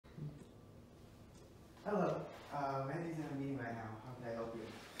Hello. Randy's in a meeting right now. How can I help you?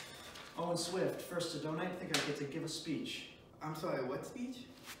 Owen Swift, first to donate. I think I get to give a speech. I'm sorry, what speech?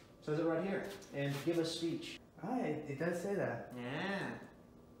 Says it right here. And give a speech. Ah, it does say that. Yeah.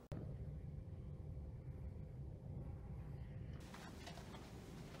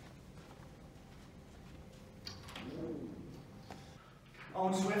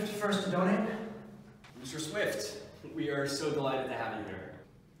 Owen Swift, first to donate. Mr. Swift, we are so delighted to have you here.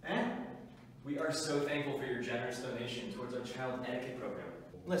 Eh? We are so thankful for your generous donation towards our child etiquette program.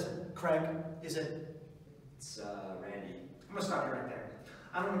 Listen, Craig, is it? It's, Randy. I'm gonna stop you right there.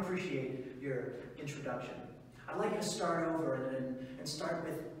 I don't appreciate your introduction. I'd like you to start over and start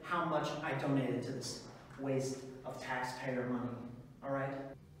with how much I donated to this waste of taxpayer money, all right?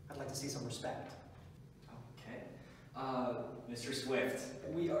 I'd like to see some respect. Okay. Mr. Swift,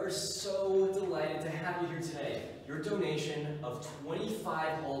 we are so delighted to have you here today. Your donation of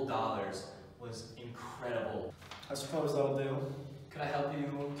 $25 whole was incredible. I suppose that'll do. Could I help you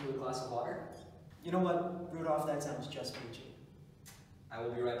to a glass of water? You know what, Rudolph, that sounds just peachy. I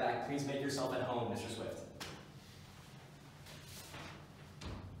will be right back. Please make yourself at home, Mr. Swift.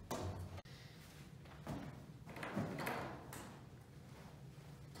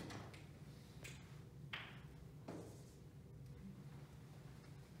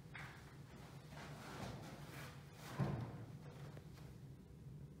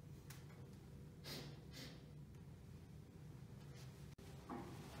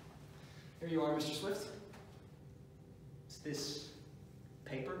 Here you are, Mr. Swift. Is this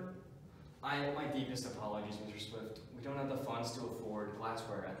paper? I owe my deepest apologies, Mr. Swift. We don't have the funds to afford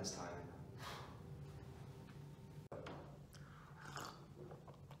glassware at this time.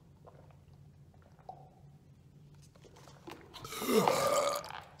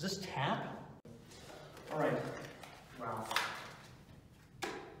 Is this tap? All right, Ralph.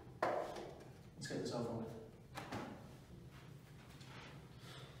 Let's get this over with.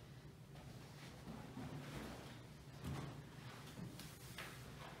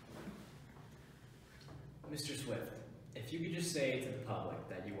 Mr. Swift, if you could just say to the public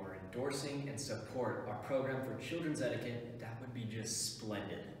that you are endorsing and support our program for children's etiquette, that would be just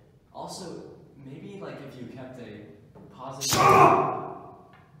splendid. Also, maybe like if you kept a positive... Shut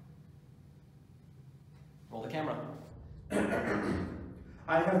up! Roll the camera.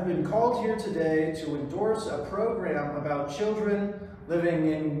 I have been called here today to endorse a program about children living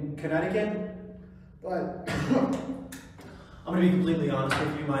in Connecticut, but I'm going to be completely honest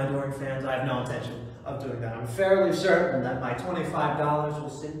with you, my adoring fans. I have no intention of doing that. I'm fairly certain that my $25 will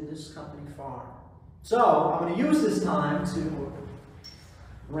send this company far. So, I'm going to use this time to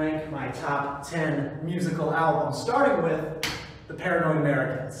rank my top 10 musical albums, starting with The Paranoid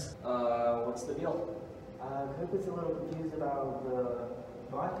Americans. What's the deal? Cook was a little confused about the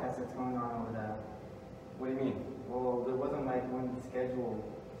broadcast that's going on over there. What do you mean? Well, there wasn't like one scheduled.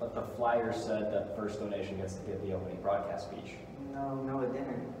 But the flyer said that first donation gets to give the opening broadcast speech. No, it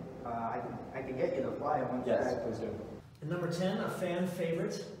didn't. I can get you the flyer once. Yes, please do. And number 10, a fan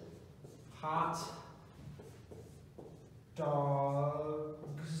favorite, Hot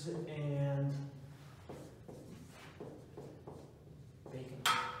Dogs and Bacon.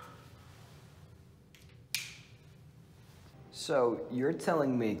 So, you're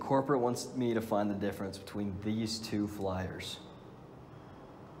telling me corporate wants me to find the difference between these two flyers?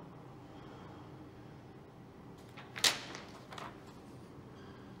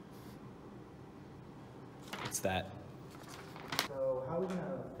 What's that? So how are we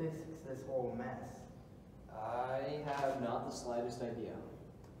gonna fix this whole mess? I have not the slightest idea.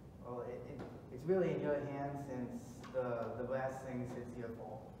 Well, it's really in your hands since the last thing is your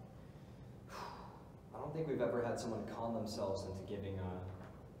fault. I don't think we've ever had someone con themselves into giving a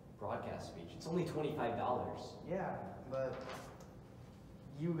broadcast speech. It's only $25. Yeah, but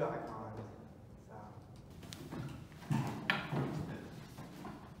you got conned, so.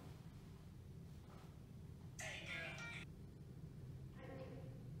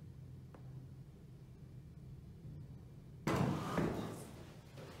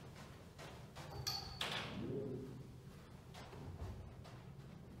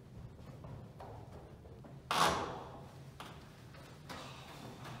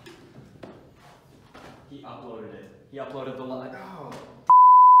 He uploaded it. He uploaded the line. Oh.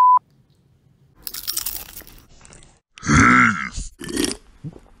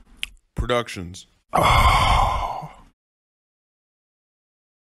 Productions.